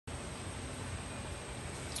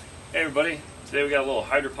Hey everybody, today we got a little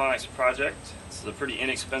hydroponics project. This is a pretty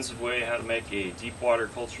inexpensive way how to make a deep water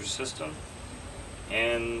culture system.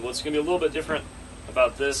 And what's going to be a little bit different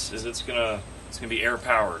about this is it's going to be air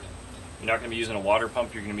powered. You're not going to be using a water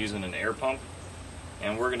pump, you're going to be using an air pump.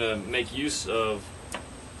 And we're going to make use of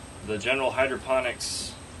the General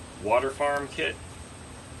Hydroponics water farm kit,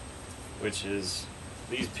 which is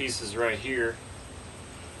these pieces right here.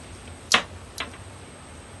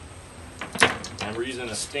 And we're using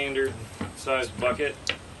a standard sized bucket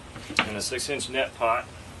and a 6-inch net pot.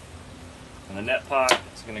 And the net pot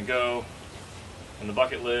is going to go in the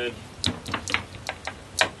bucket lid.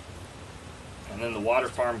 And then the water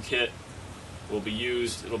farm kit will be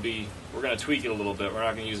used. We're going to tweak it a little bit. We're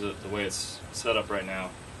not going to use it the way it's set up right now.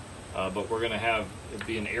 But we're going to have it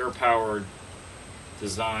be an air powered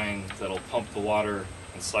design that'll pump the water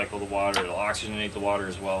and cycle the water. It'll oxygenate the water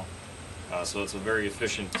as well. So it's a very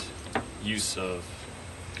efficient use of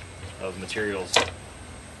materials.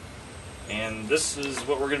 And this is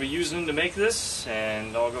what we're going to be using to make this,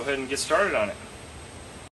 and I'll go ahead and get started on it.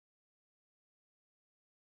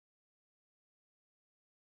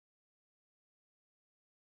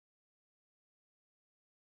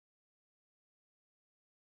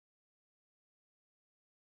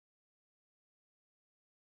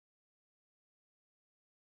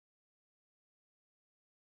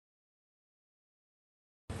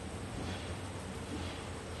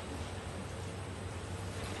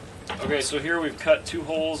 Okay, so here we've cut 2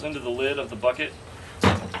 holes into the lid of the bucket,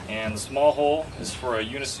 and the small hole is for a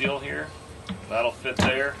uniseal here. That'll fit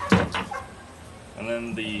there, and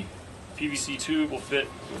then the PVC tube will fit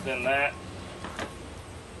within that,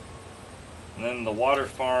 and then the water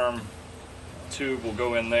farm tube will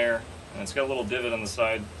go in there, and it's got a little divot on the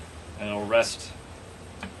side, and it'll rest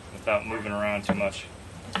without moving around too much.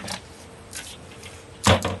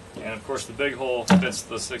 And of course the big hole fits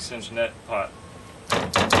the 6-inch net pot.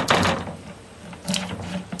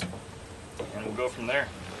 And we'll go from there.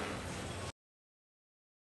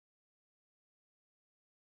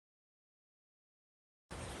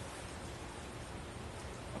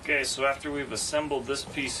 Okay, so after we've assembled this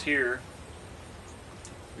piece here,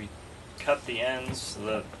 we cut the ends so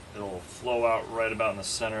that it'll flow out right about in the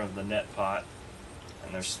center of the net pot,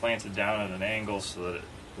 and they're slanted down at an angle so that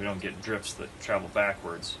we don't get drips that travel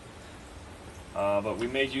backwards. But we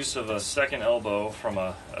made use of a second elbow from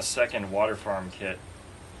a second water farm kit.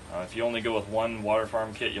 If you only go with one water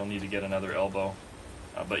farm kit, you'll need to get another elbow.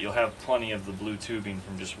 But you'll have plenty of the blue tubing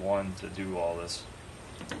from just one to do all this.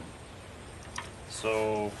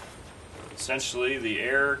 So essentially the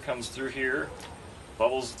air comes through here,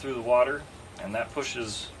 bubbles through the water, and that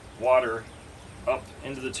pushes water up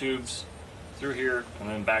into the tubes through here and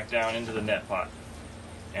then back down into the net pot.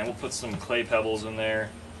 And we'll put some clay pebbles in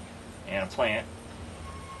there and a plant,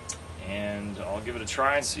 and I'll give it a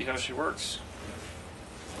try and see how she works.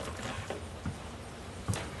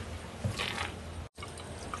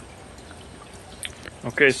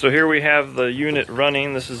 Okay, so here we have the unit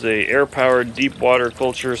running. This is a air-powered deep water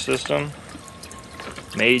culture system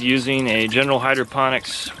made using a General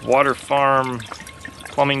Hydroponics water farm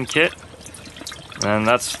plumbing kit, and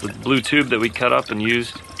that's the blue tube that we cut up and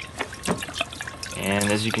used.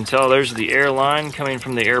 And as you can tell, there's the air line coming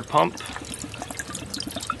from the air pump.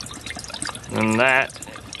 And that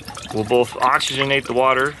will both oxygenate the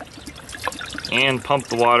water and pump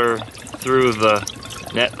the water through the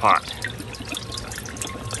net pot.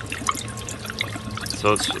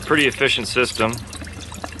 So it's a pretty efficient system.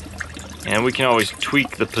 And we can always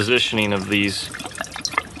tweak the positioning of these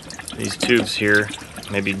tubes here.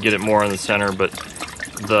 Maybe get it more in the center, but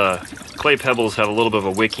the clay pebbles have a little bit of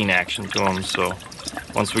a wicking action to them, so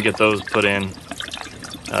once we get those put in,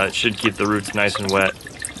 it should keep the roots nice and wet.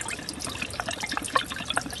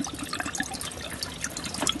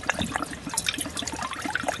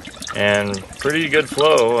 And pretty good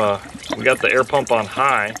flow. We got the air pump on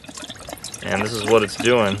high, and this is what it's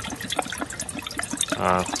doing.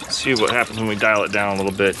 Let's see what happens when we dial it down a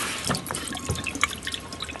little bit.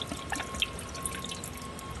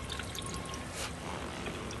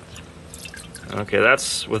 Okay,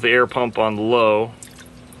 that's with the air pump on low,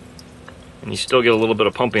 and you still get a little bit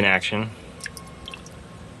of pumping action.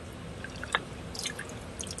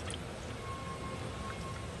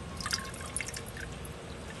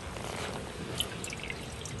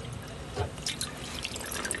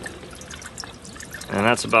 And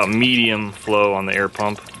that's about medium flow on the air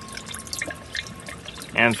pump.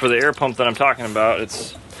 And for the air pump that I'm talking about,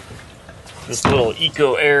 it's this little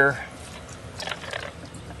Eco Air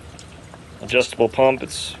adjustable pump.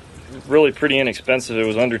 It's really pretty inexpensive. It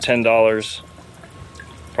was under $10.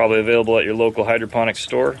 Probably available at your local hydroponics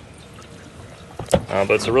store.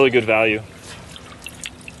 but it's a really good value.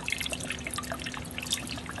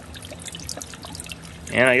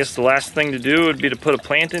 And I guess the last thing to do would be to put a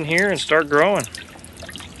plant in here and start growing.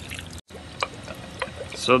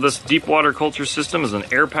 So this deep water culture system is an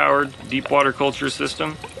air-powered deep water culture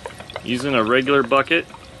system using a regular bucket,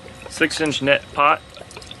 6-inch net pot,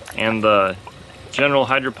 and the General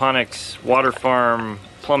Hydroponics Water Farm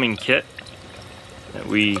plumbing kit that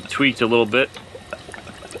we tweaked a little bit.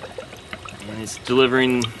 And it's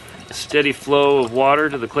delivering a steady flow of water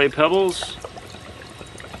to the clay pebbles,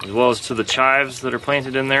 as well as to the chives that are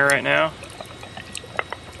planted in there right now.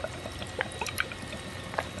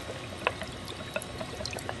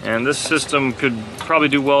 And this system could probably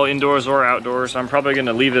do well indoors or outdoors. I'm probably going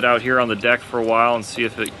to leave it out here on the deck for a while and see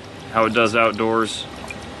how it does outdoors.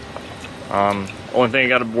 Only thing I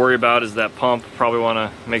got to worry about is that pump. Probably want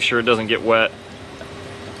to make sure it doesn't get wet.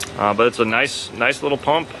 But it's a nice little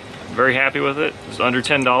pump. Very happy with it. It's under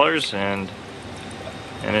 $10 and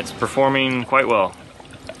it's performing quite well.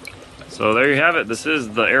 So there you have it. This is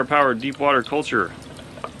the air-powered deep water culture.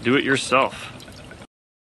 Do it yourself.